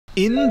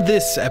In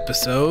this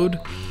episode...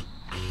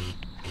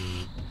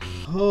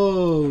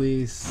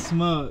 Holy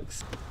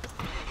smokes.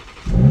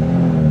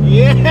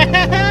 Yeah!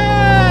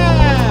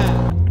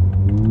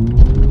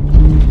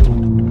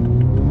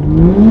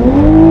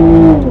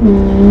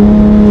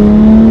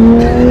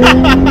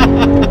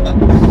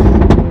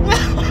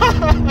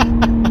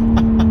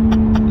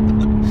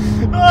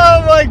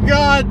 Oh my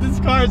god, this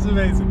car is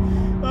amazing.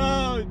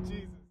 Oh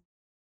Jesus.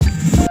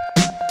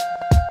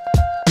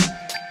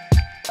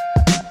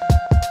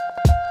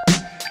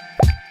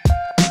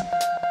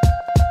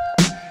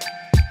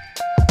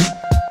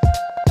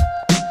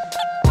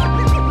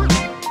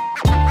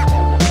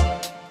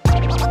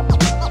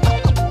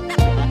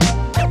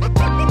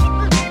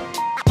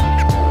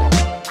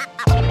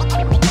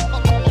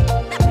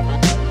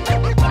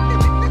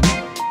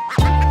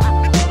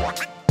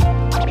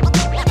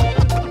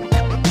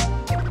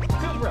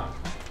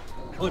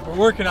 Look, we're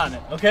working on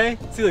it, okay?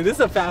 See, like, this is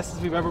the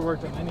fastest we've ever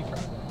worked on any car.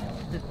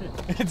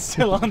 It's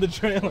still on the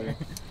trailer.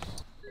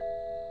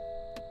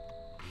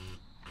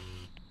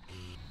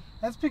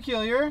 That's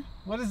peculiar.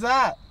 What is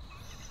that?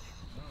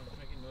 Oh, it's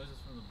making noises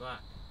from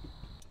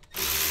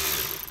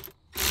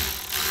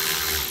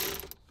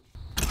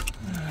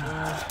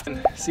the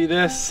back. See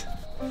this?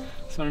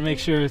 Just want to make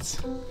sure it's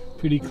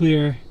pretty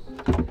clear.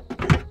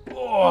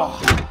 Oh,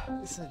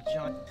 this is a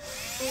giant.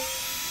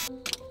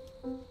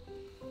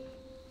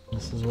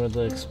 This is where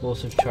the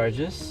explosive charge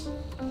is.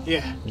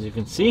 Yeah. As you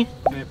can see.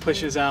 And it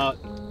pushes out.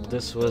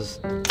 This was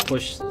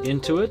pushed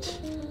into it.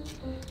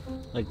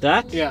 Like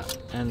that. Yeah.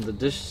 And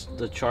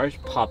the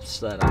charge pops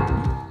that out.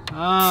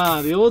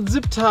 Ah, the old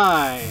zip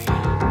tie.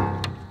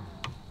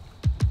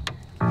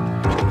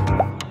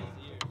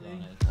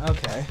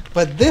 Okay,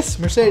 but this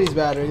Mercedes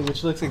battery,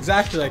 which looks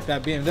exactly like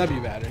that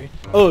BMW battery.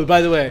 Oh,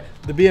 by the way,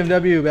 the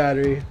BMW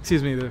battery,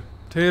 excuse me, the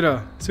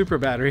Toyota Supra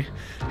battery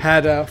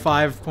had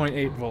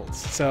 5.8 volts.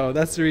 So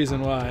that's the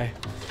reason why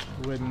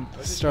it wouldn't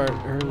start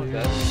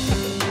earlier.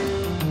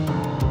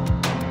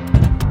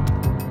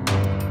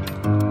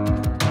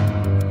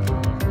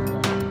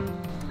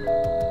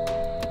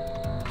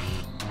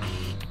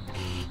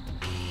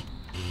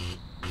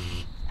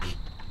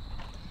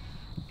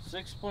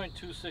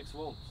 6.26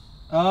 volts.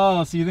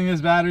 Oh, so you think this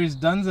battery's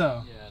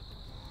donezo? Yeah.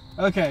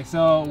 Okay,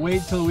 so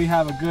wait till we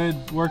have a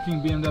good working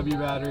BMW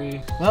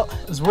battery. Well,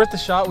 it was worth the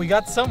shot. We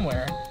got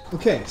somewhere.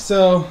 Okay,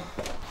 so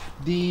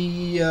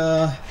the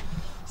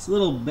this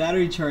little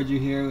battery charger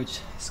here,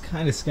 which is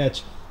kind of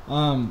sketch,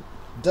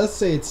 does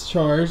say it's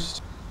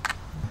charged.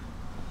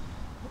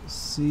 Let's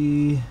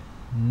see,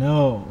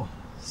 no,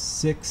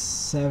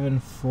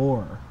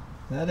 674.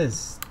 That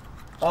is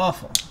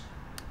awful.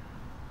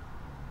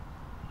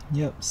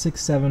 Yep,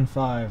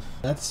 675.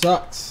 That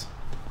sucks.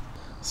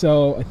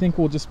 So I think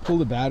we'll just pull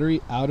the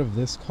battery out of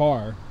this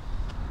car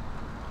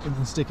and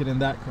then stick it in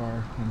that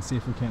car and see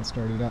if we can't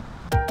start it up.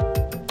 I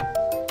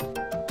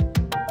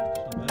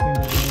think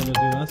they're able to do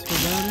us for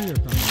battery or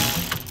probably.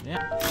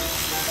 Yeah.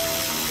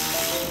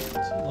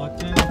 It's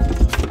locked in.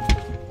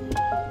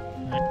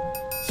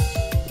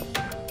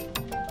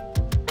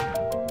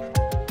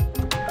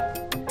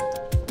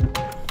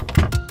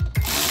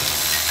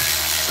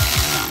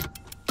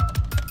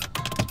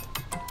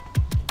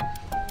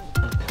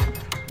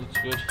 Looks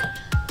good.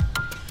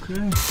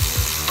 Okay.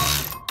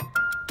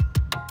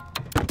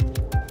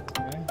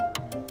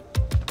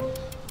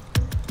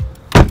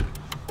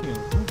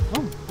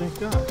 Oh, thank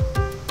God.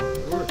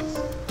 It works.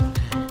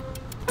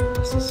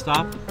 Press the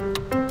stop.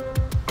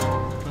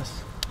 Press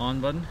on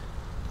button.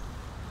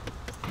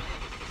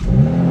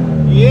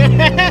 Yeah!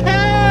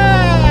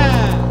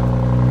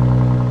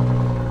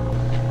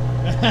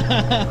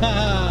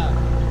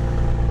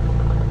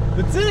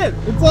 That's it!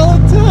 That's all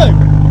it took!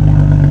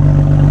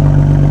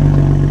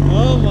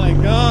 Oh my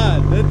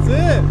God, that's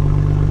it!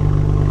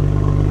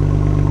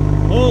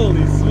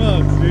 Holy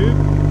smokes, dude!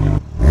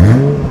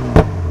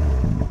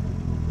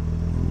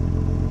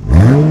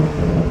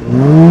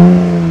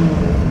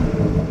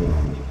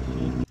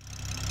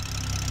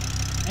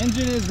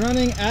 Engine is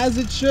running as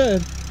it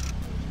should.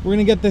 We're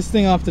gonna get this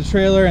thing off the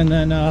trailer and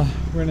then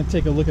we're gonna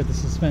take a look at the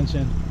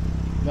suspension.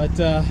 But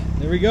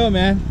there we go,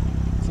 man.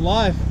 It's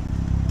alive.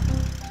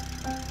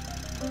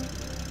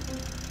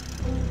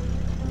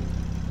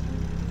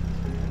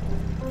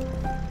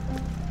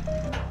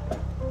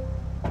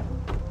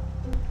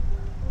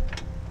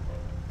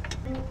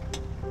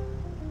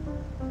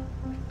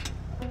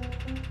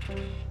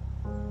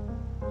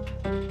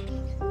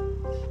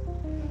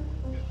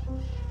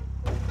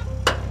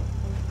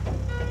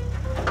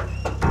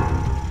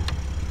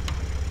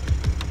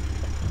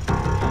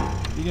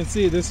 You can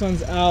see this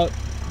one's out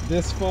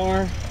this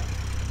far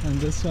and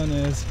this one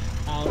is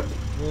out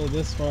a little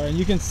this far, and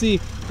you can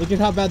see, look at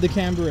how bad the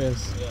camber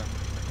is. Yeah.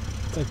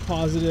 It's like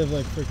positive,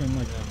 like freaking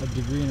like a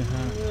degree and a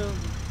half.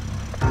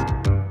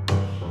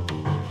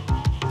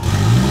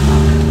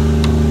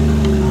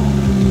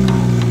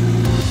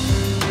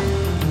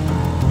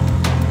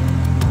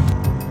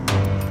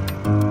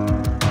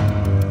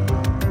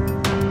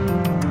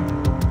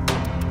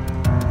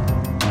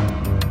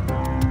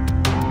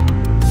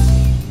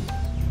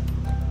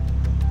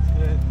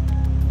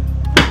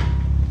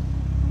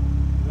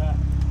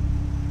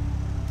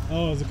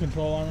 Oh, is it a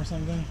control arm or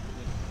something?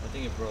 I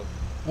think it broke.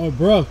 Oh, it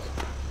broke.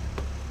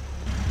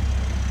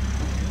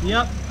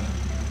 Yep.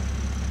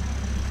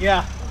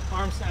 Yeah,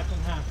 arm snapped in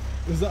half.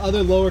 There's the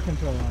other lower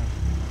control arm.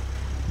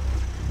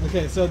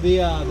 Okay, so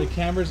the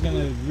camera's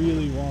gonna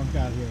really wonk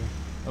out here.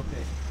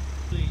 Okay.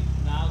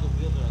 Now the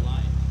wheels are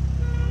aligned.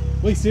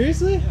 Wait,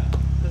 seriously? Yeah,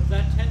 because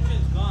that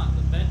tension's gone.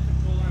 The bent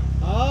control arm.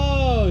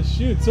 Oh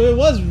shoot! So it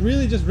was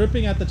really just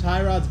ripping at the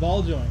tie rod's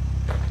ball joint.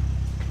 A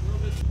little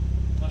bit. Is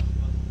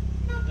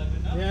that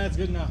good enough? Yeah, it's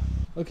good enough.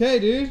 Okay,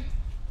 dude.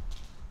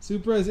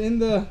 Supras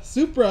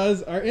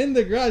are in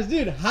the garage,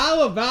 dude.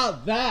 How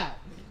about that?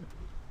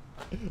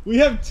 We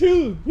have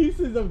 2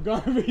 pieces of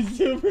garbage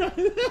Supra.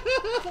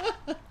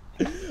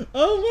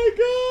 Oh my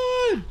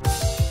god!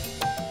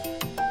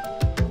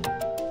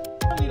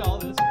 I don't need all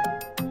this.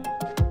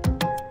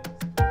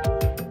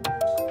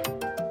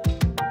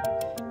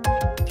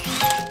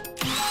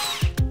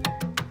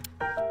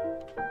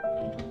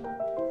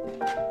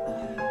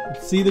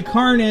 Let's see the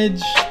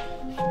carnage.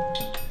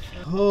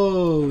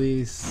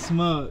 Holy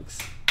smokes.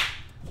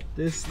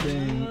 This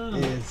thing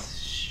is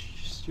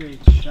straight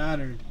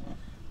shattered.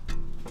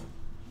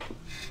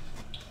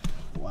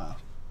 Wow.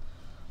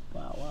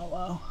 Wow, wow,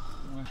 wow.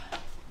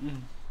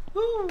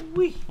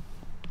 Ooh-wee.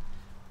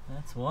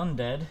 That's one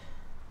dead.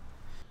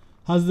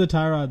 How's the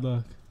tie rod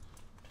look?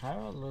 Tie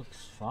rod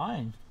looks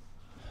fine.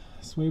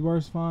 Sway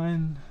bar's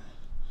fine.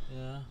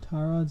 Yeah.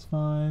 Tie rod's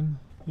fine.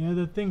 Yeah,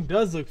 the thing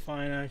does look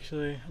fine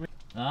actually.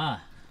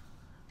 Ah.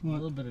 What? A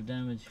little bit of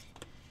damage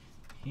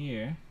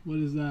here. What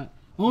is that?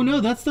 Oh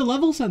no, that's the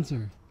level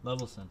sensor.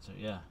 Level sensor,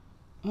 yeah.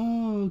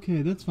 Oh,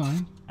 okay, that's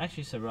fine.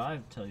 Actually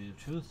survived, tell you the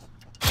truth.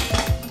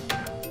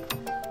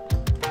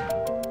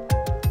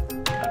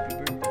 Happy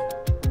birthday.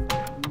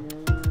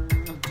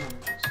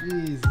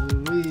 Jeez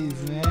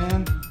Louise,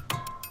 man.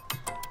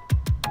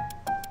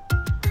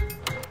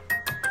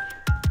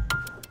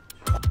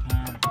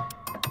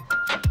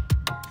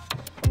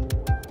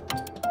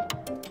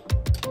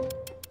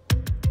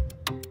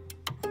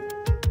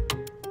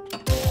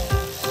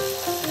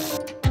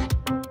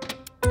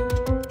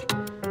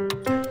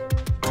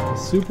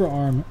 Supra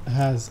arm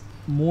has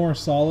more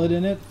solid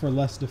in it for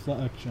less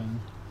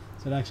deflection,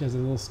 so it actually has a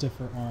little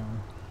stiffer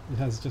arm. It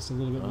has just a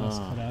little bit less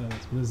cut out of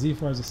it. But the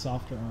Z4 has a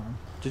softer arm.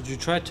 Did you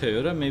try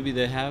Toyota? Maybe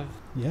they have.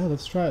 Yeah,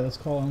 let's try it. Let's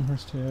call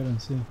Elmhurst Toyota and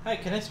see. Hi,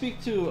 can I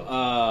speak to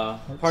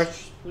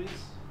parts, please?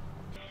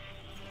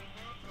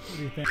 What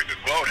do you think? Pretty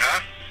good quote,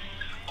 huh?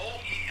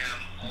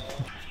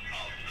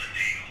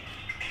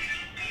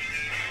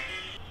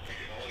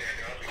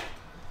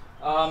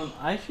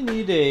 I actually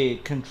need a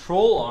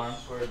control arm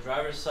for a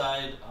driver's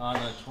side on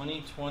a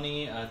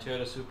 2020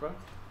 Toyota Supra.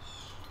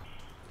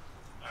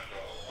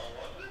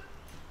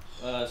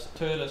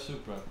 Toyota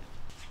Supra.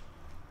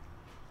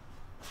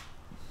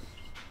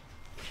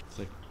 It's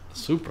like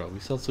Supra. We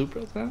sell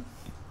Supras now?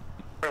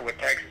 With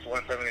taxes,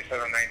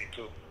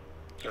 $177.92.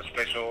 It's a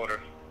special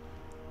order.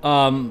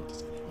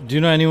 Do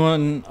you know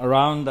anyone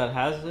around that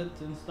has it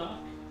in stock?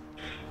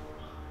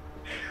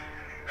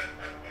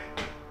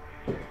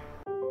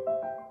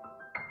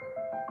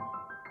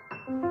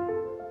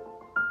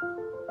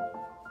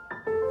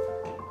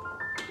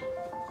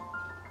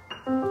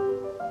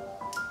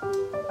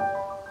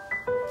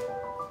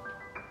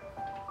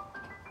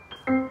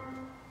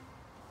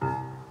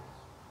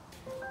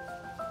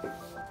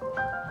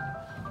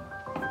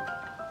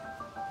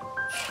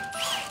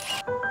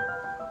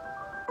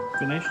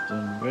 Finished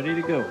and ready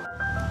to go.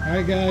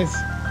 Alright guys,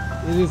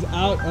 it is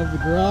out of the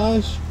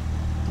garage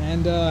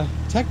and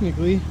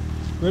technically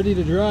ready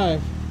to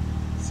drive.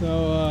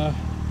 So,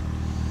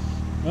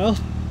 well,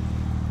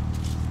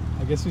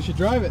 I guess we should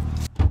drive it.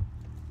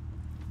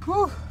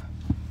 Whew.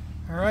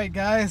 Alright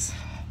guys,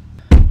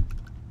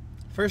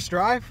 first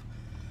drive.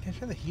 Can I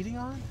turn the heating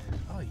on?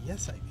 Oh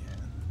yes I can.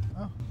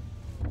 Oh.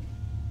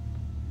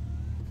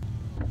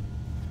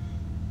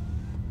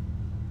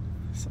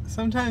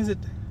 Sometimes it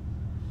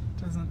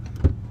doesn't.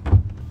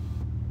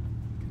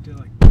 Do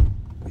like,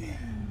 yeah.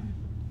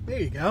 There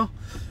you go.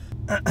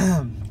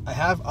 I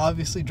have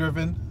obviously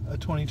driven a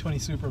 2020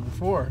 Supra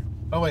before.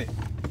 Oh wait,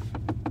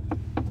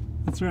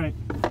 that's right.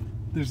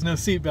 There's no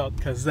seatbelt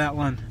because that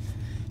one,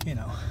 you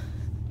know,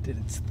 did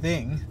its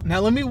thing.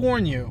 Now let me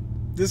warn you,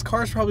 this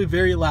car is probably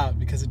very loud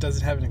because it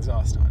doesn't have an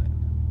exhaust on it.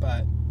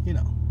 But you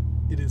know,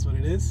 it is what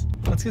it is.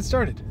 Let's get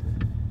started.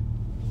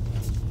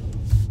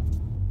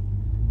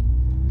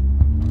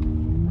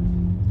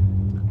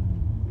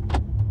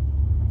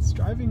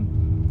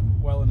 Driving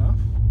well enough.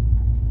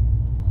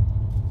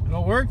 It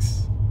all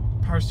works.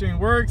 Power steering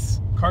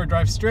works. Car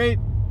drives straight.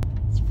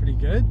 It's pretty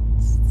good.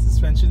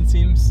 Suspension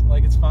seems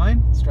like it's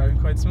fine. It's driving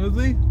quite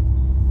smoothly.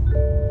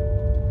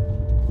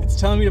 It's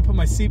telling me to put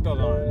my seatbelt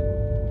on.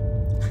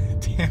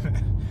 Damn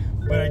it.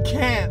 But I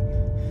can't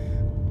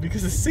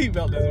because the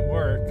seatbelt doesn't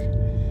work.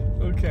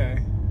 Okay.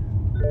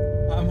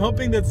 I'm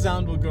hoping that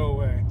sound will go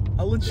away.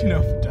 I'll let you know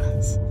if it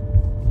does.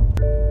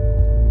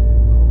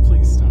 Oh,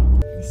 please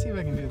stop. Let me see if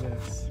I can do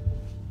this.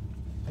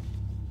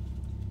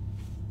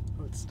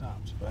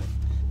 Stopped, but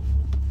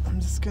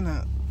I'm just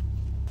gonna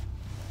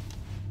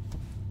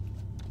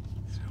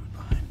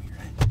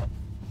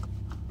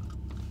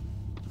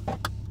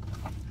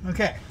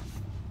Okay.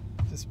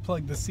 Just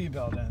plug the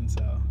seatbelt in,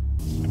 so.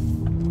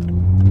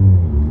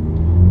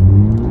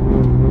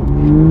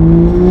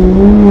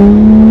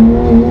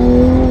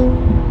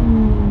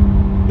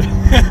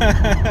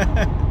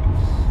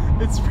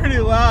 It's pretty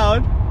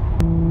loud.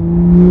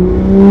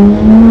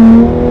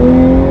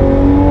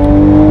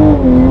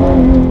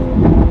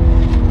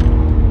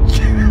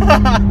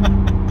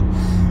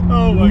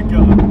 Oh my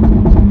god.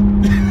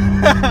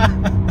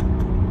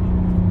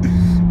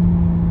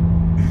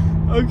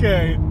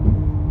 Okay.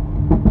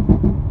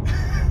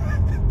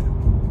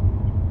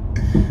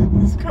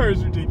 This car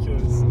is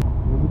ridiculous.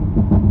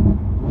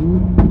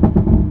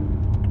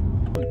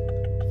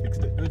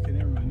 Fixed it. Okay,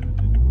 never mind.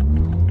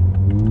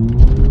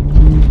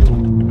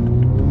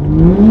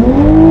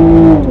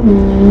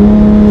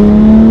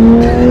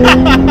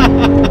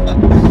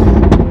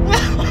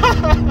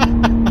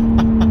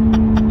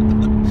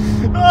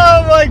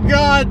 Oh my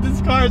god,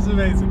 this car is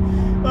amazing.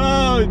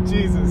 Oh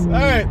Jesus.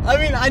 Alright, I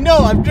mean, I know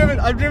I've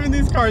driven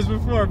these cars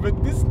before,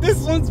 but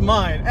this one's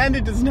mine, and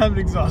it doesn't have an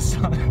exhaust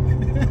on it.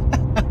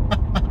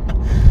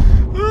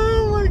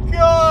 Oh my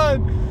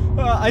god.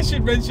 I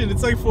should mention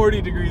it's like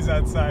 40 degrees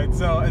outside,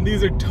 so, and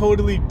these are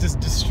totally just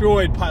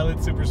destroyed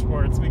Pilot Super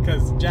Sports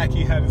because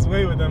Jackie had his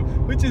way with them,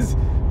 which is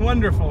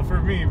wonderful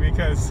for me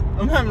because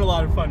I'm having a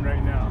lot of fun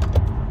right now.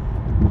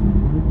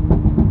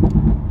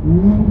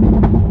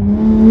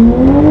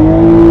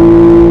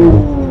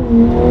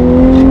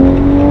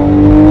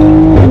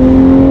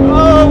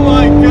 Oh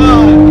my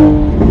god.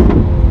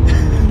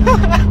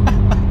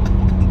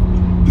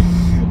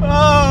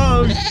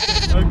 Oh,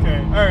 okay,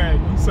 alright,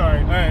 I'm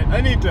sorry. Alright,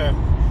 I need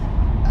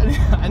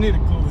to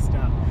cool this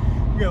down.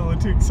 I got a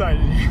little too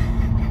excited here.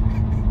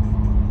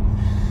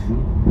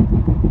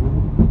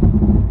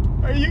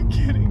 Are you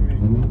kidding me?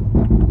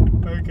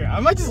 Okay, I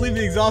might just leave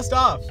the exhaust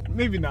off.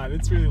 Maybe not,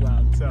 it's really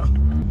loud, so.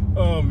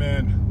 Oh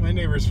man, my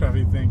neighbors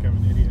probably think I'm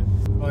an idiot.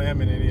 Well, I am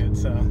an idiot,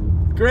 so.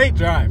 Great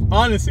drive,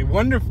 honestly,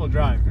 wonderful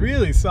drive.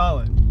 Really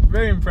solid,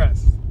 very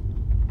impressed.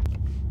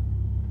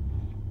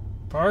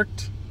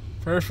 Parked,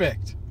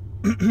 perfect.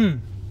 It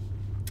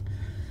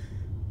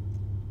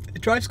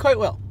drives quite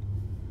well.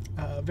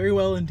 Very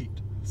well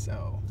indeed.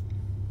 So,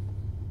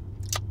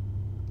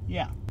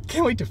 yeah.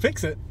 Can't wait to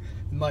fix it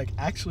and like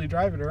actually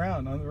drive it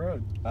around on the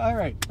road. All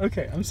right.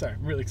 Okay. I'm sorry.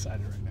 I'm really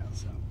excited right now.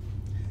 So,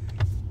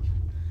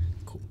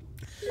 cool.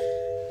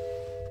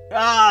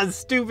 Ah,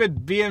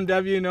 stupid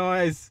BMW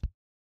noise.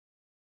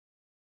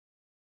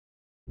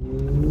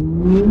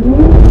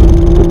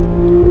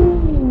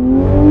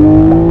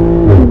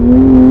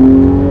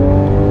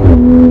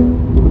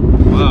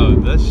 Wow,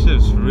 that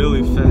shifts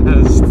really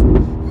fast.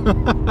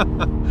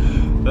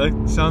 That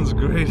sounds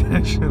great,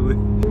 actually.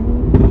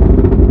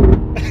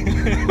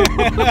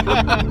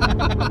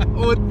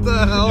 What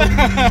the hell?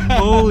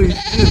 Holy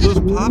shit, those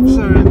pops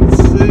are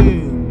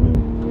insane.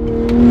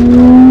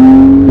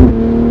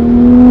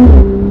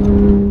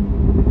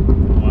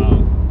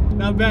 Wow.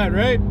 Not bad,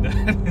 right?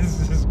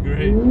 This is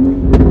great.